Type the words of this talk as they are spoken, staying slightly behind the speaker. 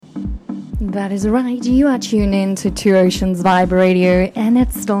That is right. You are tuned in to Two Oceans Vibe Radio, and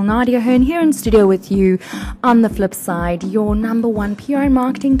it's still Nadia Hearn here in studio with you on the flip side, your number one PR and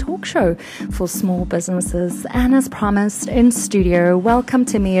marketing talk show for small businesses. And as promised, in studio, welcome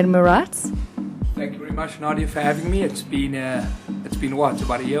Thaamir Moerat. Thank you very much, Nadia, for having me. It's been what,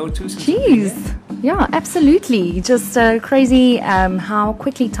 about a year or two since? Jeez. Yeah, absolutely. Just crazy how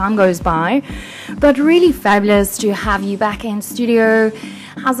quickly time goes by, but really fabulous to have you back in studio.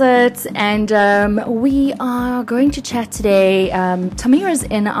 How's it? And we are going to chat today. Thaamir is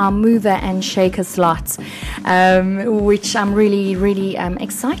in our mover and shaker slot, which I'm really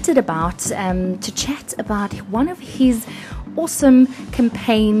excited about, to chat about one of his awesome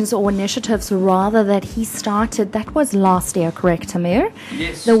campaigns or initiatives rather that he started. That was last year, correct, Thaamir?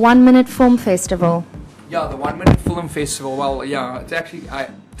 Yes. The 1 Minute Film Festival. Yeah, the 1 Minute Film Festival. Well, yeah, it's actually,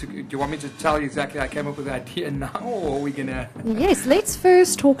 do you want me to tell you exactly how I came up with the idea now, or are we going to... Yes, let's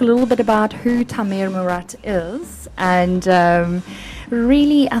first talk a little bit about who Thaamir Moerat is, and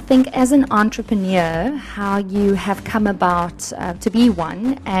really, I think as an entrepreneur, how you have come about to be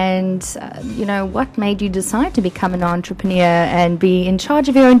one, and what made you decide to become an entrepreneur and be in charge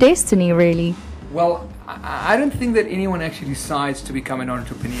of your own destiny, really? Well, I don't think that anyone actually decides to become an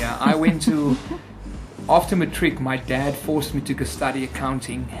entrepreneur. I went to... After matric, my dad forced me to go study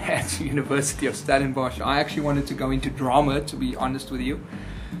accounting at the University of Stellenbosch. I actually wanted to go into drama, to be honest with you.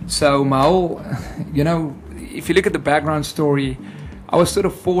 So my whole, if you look at the background story, I was sort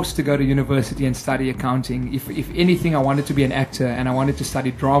of forced to go to university and study accounting. If anything, I wanted to be an actor and I wanted to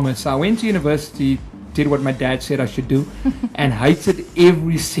study drama. So I went to university, did what my dad said I should do, and hated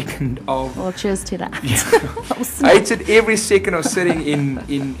every second of... Well, cheers to that. Yeah. I hated every second of sitting in...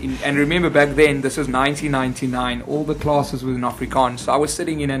 And remember back then, this was 1999, all the classes were in Afrikaans. So I was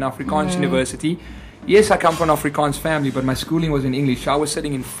sitting in an Afrikaans university. Yes, I come from an Afrikaans family, but my schooling was in English. So I was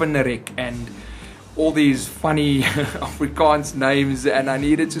sitting in Finnerek and all these funny Afrikaans names, and I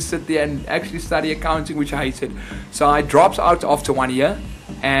needed to sit there and actually study accounting, which I hated. So I dropped out after 1 year.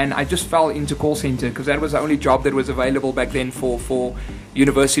 And I just fell into call center because that was the only job that was available back then for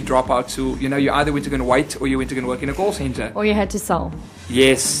university dropouts who, you either went to go and wait or you went to go and work in a call center. Or you had to sell.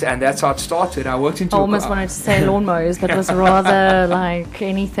 Yes, and that's how it started. I worked into... I almost wanted to say lawnmowers, but it was rather like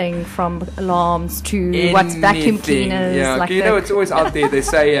anything from alarms to vacuum cleaners. Yeah, like it's always out there. They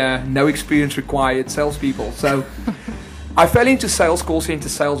say no experience required, salespeople. So... I fell into sales, call center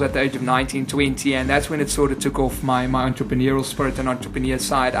sales at the age of 19, 20, and that's when it sort of took off my entrepreneurial spirit and entrepreneur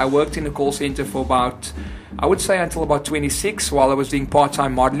side. I worked in a call center for about, I would say until about 26, while I was doing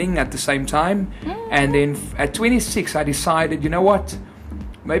part-time modeling at the same time. And then at 26, I decided, you know what,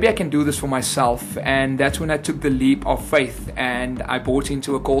 maybe I can do this for myself. And that's when I took the leap of faith and I bought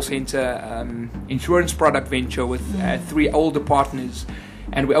into a call center insurance product venture with 3 older partners.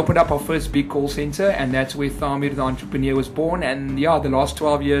 And we opened up our first big call center, and that's where Thaamir the entrepreneur was born. And yeah, the last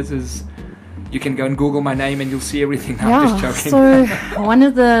 12 years is, you can go and Google my name and you'll see everything. I'm just joking. So one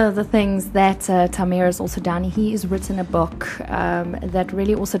of the things that Thaamir has also done, he has written a book that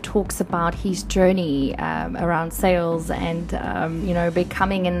really also talks about his journey around sales and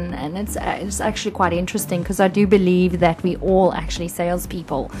becoming, and it's actually quite interesting because I do believe that we all actually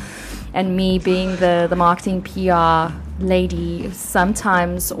salespeople. And me being the marketing PR lady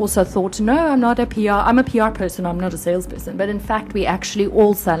sometimes also thought, no, I'm not a PR, I'm a PR person, I'm not a salesperson. But in fact, we actually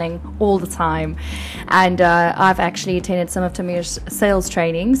all selling all the time. And I've actually attended some of Thaamir's sales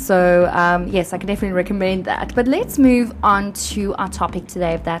training. So yes, I can definitely recommend that. But let's move on to our topic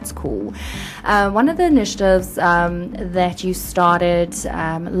today, if that's cool. One of the initiatives that you started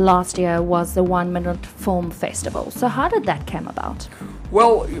last year was the 1 Minute Film Festival. So how did that come about?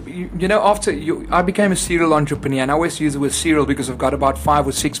 Well, I became a serial entrepreneur, and I always use the word serial because I've got about 5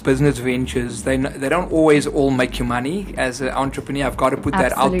 or 6 business ventures. They don't always all make you money. As an entrepreneur, I've got to put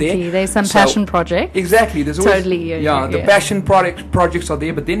that out there. Absolutely, there's some passion projects. Exactly, there's always the passion projects are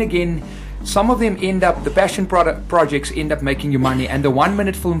there, but then again, some of them the passion projects end up making you money, and the 1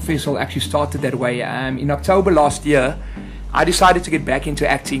 Minute Film Festival actually started that way. In October last year, I decided to get back into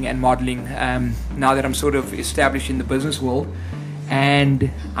acting and modeling now that I'm sort of established in the business world. And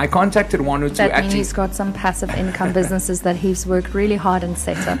I contacted one or two That means he's got some passive income businesses that he's worked really hard and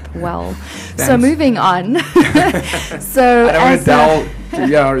set up well. Thanks. So moving on. So I don't want to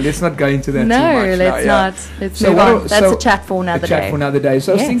delve. Let's not go into that too much. No, let's not. Let's move on. That's a chat for another day.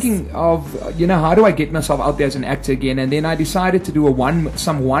 So I was thinking of, how do I get myself out there as an actor again? And then I decided to do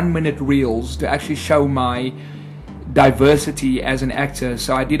some 1 minute reels to actually show diversity as an actor.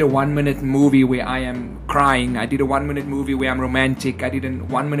 So I did a 1-minute movie where I am crying. I did a 1-minute movie where I'm romantic. I did a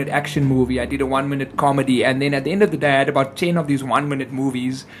 1-minute action movie. I did a 1-minute comedy. And then at the end of the day, I had about 10 of these 1-minute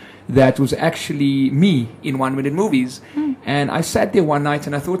movies that was actually me in 1-minute movies. And I sat there one night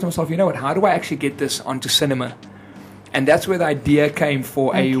and I thought to myself, you know what, how do I actually get this onto cinema? And that's where the idea came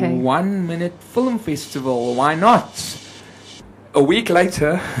for a 1-minute film festival. Why not? A week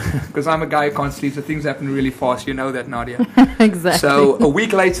later, because I'm a guy who can't sleep, so things happen really fast. You know that, Nadia. Exactly. So a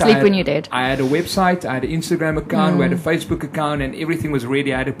week later, sleep when you're dead. I had a website, I had an Instagram account, we had a Facebook account, and everything was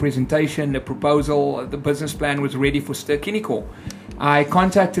ready. I had a presentation, a proposal, the business plan was ready for Ster-Kinekor. I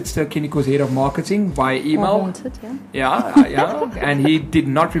contacted Ster-Kinekor's head of marketing via email. Haunted, Yeah, and he did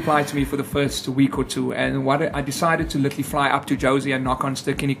not reply to me for the first week or two. And I decided to literally fly up to Josie and knock on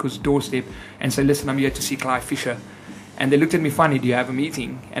Ster-Kinekor's doorstep and say, listen, I'm here to see Clive Fisher. And they looked at me funny, do you have a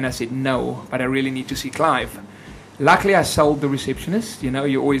meeting? And I said, no, but I really need to see Clive. Luckily, I sold the receptionist. You know,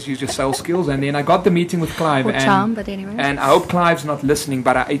 you always use your sales skills. And then I got the meeting with Clive. Or charm, but anyway. And I hope Clive's not listening,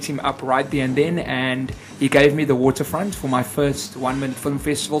 but I ate him up right there and then. And he gave me the waterfront for my first 1-minute film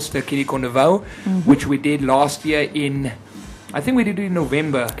festival, Ster-Kinekor Nouveau, which we did last year in... I think we did it in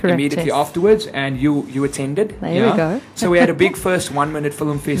November, immediately afterwards, and you attended. There we go. So we had a big first 1-minute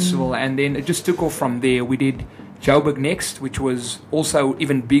film festival, and then it just took off from there. We did Joburg next, which was also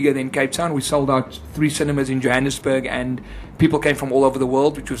even bigger than Cape Town. We sold out 3 cinemas in Johannesburg, and people came from all over the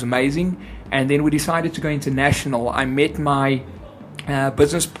world, which was amazing. And then we decided to go international. I met my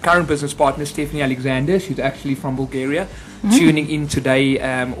current business partner, Stephanie Alexander. She's actually from Bulgaria, tuning in today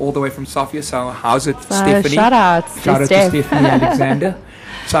all the way from Sofia. So how's it, Stephanie? Shout out to Stephanie Alexander.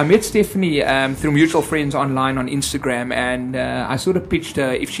 So I met Stephanie through mutual friends online on Instagram, and I sort of pitched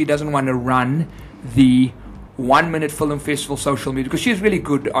her if she doesn't want to run the 1-minute film festival social media, because she's really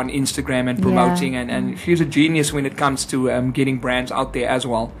good on Instagram and promoting, and she's a genius when it comes to getting brands out there as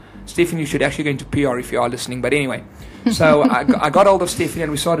well. Stephanie, you should actually go into PR if you are listening. But anyway, so I got hold of Stephanie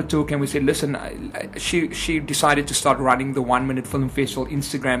and we started talking. We said, listen, she decided to start running the 1-minute film festival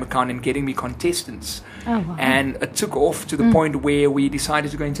Instagram account and getting me contestants. Oh, wow. And it took off to the point where we decided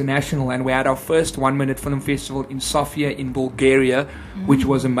to go international, and we had our first 1-minute film festival in Sofia in Bulgaria, which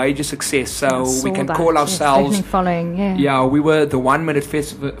was a major success. So we can call ourselves... we were the 1-minute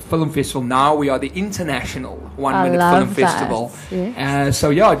film festival. Now we are the international 1-minute film festival. Yes.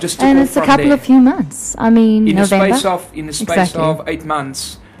 So yeah, just took and off it's a from couple there. of few months. I mean, in November. the space of 8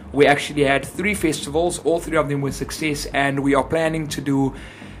 months, we actually had 3 festivals. All 3 of them were success, and we are planning to do...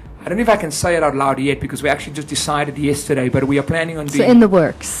 I don't know if I can say it out loud yet because we actually just decided yesterday, but we are planning on doing... So in the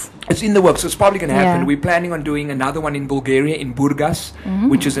works. It's in the works, so it's probably going to happen. We're planning on doing another one in Bulgaria, in Burgas,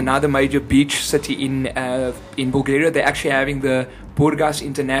 which is another major beach city in Bulgaria. They're actually having the Burgas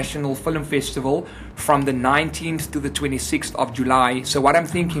International Film Festival from the 19th to the 26th of July. So what I'm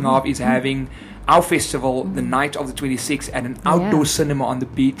thinking of is having our festival the night of the 26th at an outdoor cinema on the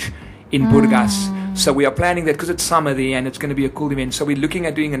beach in Burgas. So we are planning that because it's summer there and it's going to be a cool event. So we're looking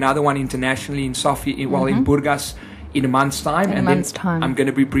at doing another one internationally in Sofia, in Burgas in a month's time. I'm going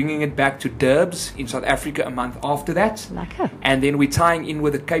to be bringing it back to Durbs in South Africa a month after that. And then we're tying in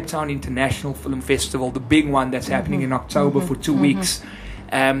with the Cape Town International Film Festival, the big one that's happening in October for 2 weeks.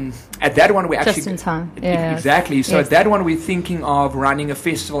 At that one, we actually... Just in time. Exactly. So at that one, we're thinking of running a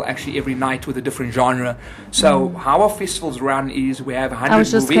festival actually every night with a different genre. So how our festivals run is we have 100 movies. I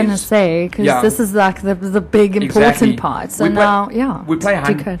was just going to say, because this is like the big important part. So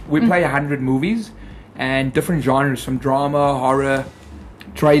we play 100 movies and different genres, from drama, horror,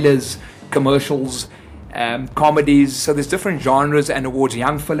 trailers, commercials, comedies. So there's different genres and awards,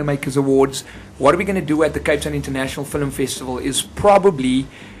 Young Filmmakers Awards. What are we going to do at the Cape Town International Film Festival is probably...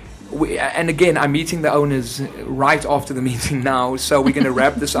 and again, I'm meeting the owners right after the meeting now, so we're going to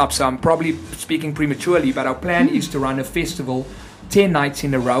wrap this up. So I'm probably speaking prematurely, but our plan is to run a festival 10 nights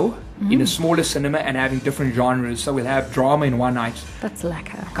in a row in a smaller cinema and having different genres. So we'll have drama in one night. That's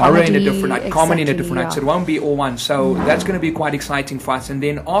lekker. Horror in a different night, comedy in a different night. So it won't be all one. So that's going to be quite exciting for us. And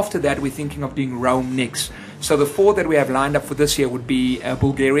then after that, we're thinking of doing Rome next. So the 4 that we have lined up for this year would be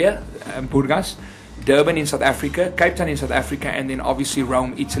Bulgaria, Burgas, Durban in South Africa, Cape Town in South Africa, and then obviously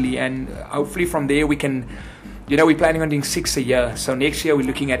Rome, Italy. And hopefully from there we can, we're planning on doing 6 a year. So next year we're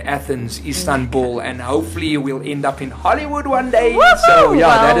looking at Athens, Istanbul, and hopefully we'll end up in Hollywood one day. Woo-hoo! So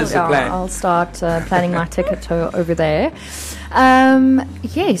that is the plan. I'll start planning my ticket over there.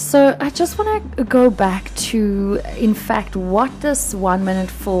 So I just want to go back to, in fact, what this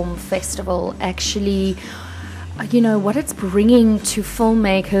 1-minute film festival actually what it's bringing to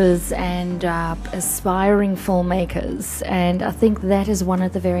filmmakers and aspiring filmmakers. And I think that is one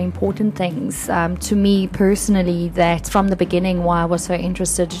of the very important things to me personally, that from the beginning why I was so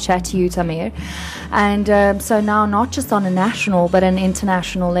interested to chat to you, Thaamir. And so now, not just on a national but an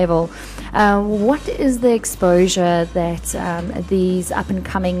international level, what is the exposure that these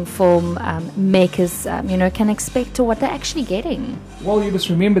up-and-coming film makers can expect, or what they're actually getting? Well, you must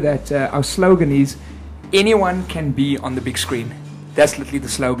remember that our slogan is, anyone can be on the big screen. That's literally the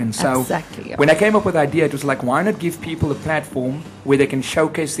slogan. So exactly, yeah. When I came up with the idea, it was like, why not give people a platform where they can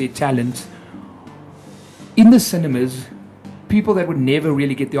showcase their talent in the cinemas, people that would never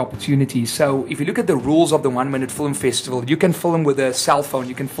really get the opportunity. So if you look at the rules of the 1 Minute Film Festival, you can film with a cell phone,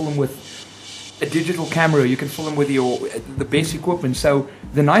 you can film with a digital camera, you can film with the best equipment. So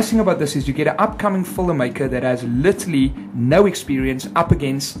the nice thing about this is you get an upcoming filmmaker that has literally no experience up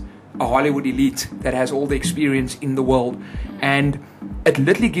against a Hollywood elite that has all the experience in the world, and it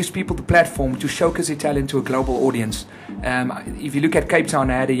literally gives people the platform to showcase their talent to a global audience. If you look at Cape Town,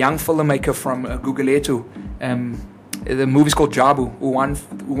 I had a young filmmaker from Gugulethu. The movie's called Jabu, who won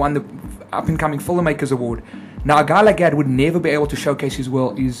the up-and-coming filmmakers award. Now, a guy like that would never be able to showcase his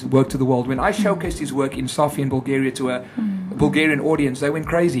work to the world. When I showcased his work in Sofia in Bulgaria to a Bulgarian audience, they went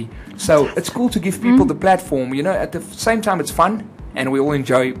crazy. So it's cool to give people the platform. At the same time, it's fun, and we all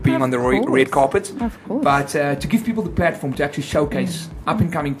enjoy being on the red carpet. Of course. But to give people the platform to actually showcase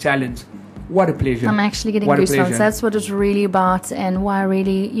up-and-coming talent, what a pleasure. I'm actually getting goosebumps. That's what it's really about, and why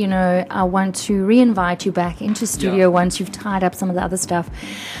really, I want to re-invite you back into studio once you've tied up some of the other stuff.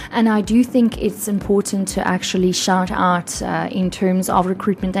 And I do think it's important to actually shout out in terms of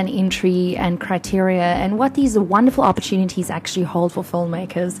recruitment and entry and criteria, and what these wonderful opportunities actually hold for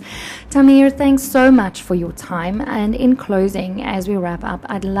filmmakers. Thaamir, thanks so much for your time. And in closing, as we wrap up,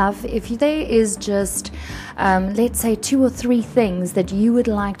 I'd love if there is just, let's say, 2 or 3 things that you would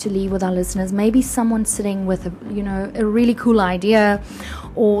like to leave with our listeners. Maybe someone sitting with a really cool idea,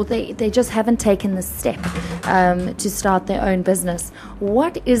 or they just haven't taken the step to start their own business.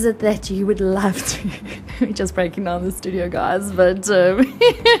 What is it that you would love to we're just breaking down the studio, guys, but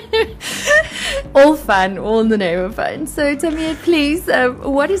all fun, all in the name of fun. So Thaamir, please,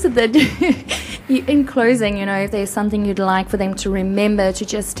 what is it that in closing, if there's something you'd like for them to remember to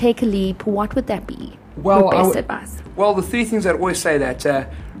just take a leap, what would that be? Well, your best advice. Well, the 3 things I always say that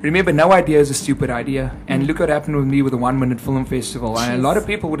remember, no idea is a stupid idea. And look what happened with me with the 1 Minute Film Festival. And a lot of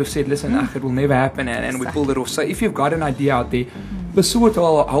people would have said, listen, it will never happen. And we pulled it off. So if you've got an idea out there, pursue it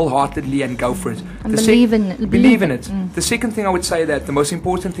wholeheartedly and go for it. And believe in it. The second thing I would say, that the most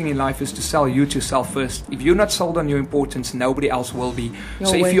important thing in life is to sell you to yourself first. If you're not sold on your importance, nobody else will be.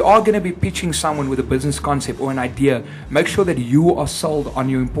 So if you are going to be pitching someone with a business concept or an idea, make sure that you are sold on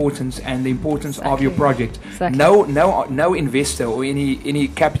your importance and the importance of your project. Exactly. No investor or any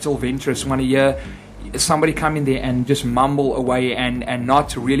capital venturist want to hear somebody come in there and just mumble away and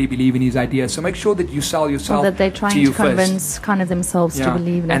not really believe in his idea. So make sure that you sell yourself, or that they're trying to convince kind of themselves to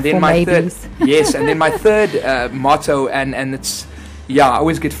believe in it. And then my third motto, and it's I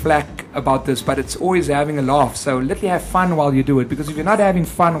always get flack about this, but it's always having a laugh. So literally have fun while you do it, because if you're not having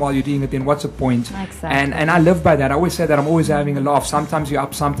fun while you're doing it, then what's the point? Exactly. And I live by that. I always say that I'm always having a laugh. Sometimes you're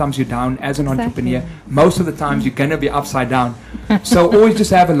up, sometimes you're down. As an entrepreneur, most of the times you're going to be upside down. So always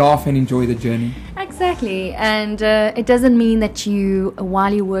just have a laugh and enjoy the journey. Exactly. And it doesn't mean that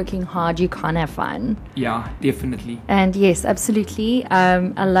while you're working hard, you can't have fun. Yeah, definitely. And yes, absolutely.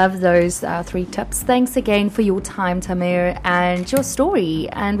 I love those 3 tips. Thanks again for your time, Thaamir, and your story.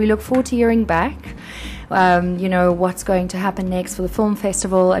 And we look forward to hearing back. What's going to happen next for the film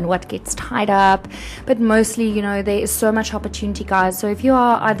festival and what gets tied up. But mostly, there is so much opportunity, guys. So if you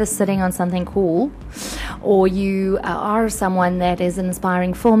are either sitting on something cool, or you are someone that is an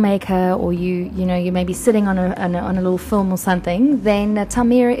aspiring filmmaker, or you may be sitting on a little film or something, then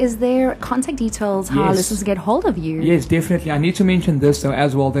Thaamir, is there contact details how our listeners get hold of you? Yes, definitely. I need to mention this though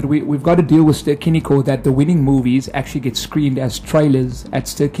as well, that we've got a deal with Ster-Kinekor that the winning movies actually get screened as trailers at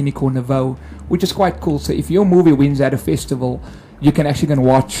Ster-Kinekor Nouveau, which is quite cool. So if your movie wins at a festival, you can actually go and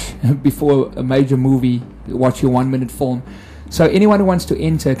watch before a major movie, watch your 1 minute film. So anyone who wants to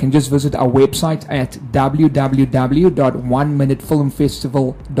enter can just visit our website at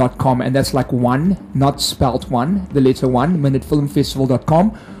www.1minutefilmfestival.com, and that's like 1, not spelt 1, the letter 1,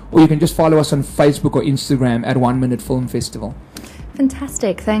 minutefilmfestival.com, or you can just follow us on Facebook or Instagram at 1 Minute Film Festival.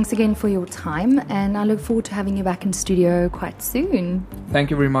 Fantastic. Thanks again for your time, and I look forward to having you back in studio quite soon.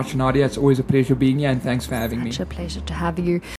 Thank you very much, Nadia. It's always a pleasure being here, and thanks for having me. Such a pleasure to have you.